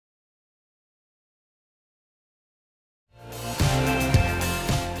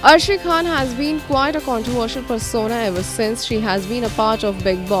Arshi Khan has been quite a controversial persona ever since she has been a part of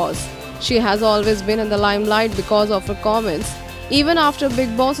Bigg Boss. She has always been in the limelight because of her comments. Even after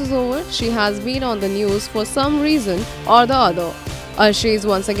Bigg Boss is over, she has been on the news for some reason or the other. Arshi is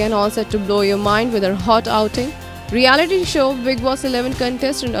once again all set to blow your mind with her hot outing. Reality show Bigg Boss 11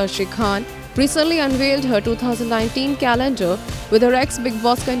 contestant Arshi Khan recently unveiled her 2019 calendar with her ex-Bigg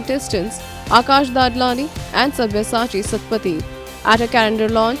Boss contestants Akash Dadlani and Sabyasachi Satpathy. At her calendar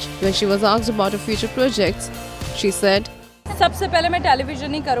launch, when she was asked about her future projects, she said, सबसे पहले मैं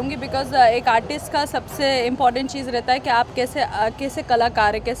television ही करूँगी because एक artist का सबसे important चीज़ रहता है कि आप कैसे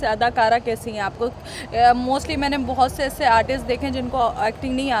कलाकार है, कैसे अदाकारा कैसी हैं आपको। मोस्टली मैंने बहुत से ऐसे आर्टिस्ट देखे हैं जिनको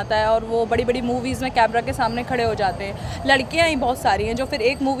एक्टिंग नहीं आता है और वो बड़ी बड़ी मूवीज़ में कैमरा के सामने खड़े हो जाते हैं। लड़कियां ही बहुत सारी हैं जो फिर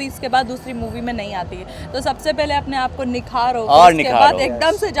एक मूवीज़ के बाद दूसरी मूवी में नहीं आती है। तो सबसे पहले अपने आप को निखारो और उसके बाद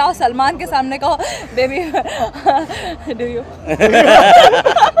एकदम से जाओ सलमान के सामने कहो baby do you.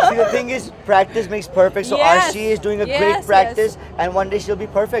 See, the thing is, practice makes perfect. So Arshi is doing a great practice, and one day she'll be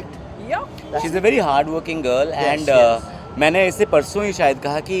perfect. Yeah. She's a very hard-working girl, and मैंने इससे परसों ही शायद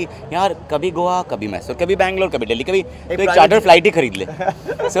कहा कि यार कभी गोवा, कभी मैसूर, कभी बैंगलोर, कभी दिल्ली, कभी तो एक चार्टर फ्लाइट ही खरीद ले।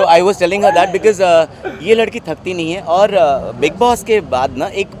 So I was telling her that because ये लड़की थकती नहीं है और बिग बॉस के बाद ना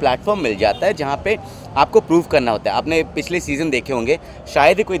एक प्लेटफॉर्म मिल जाता है जहाँ पे आपको प्रूव करना होता है। आपने पिछले सीजन देखे होंगे,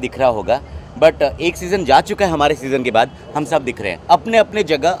 शायद ही कोई दिख रहा होगा, बट एक सीजन जा चुका है हमारे सीजन के बाद, हम सब दिख रहे हैं अपने अपने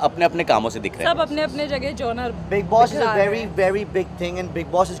जगह, अपने अपने कामों से दिख रहे हैं सब अपने अपने जगह genre. Bigg Boss is a very very big thing and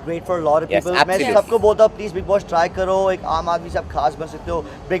Bigg Boss is great for a lot of people. मैं सबको बोलता हूँ प्लीज Bigg Boss ट्राई करो, एक आम आदमी से आप खास बन सकते हो।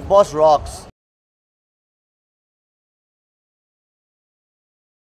 Bigg Boss rocks.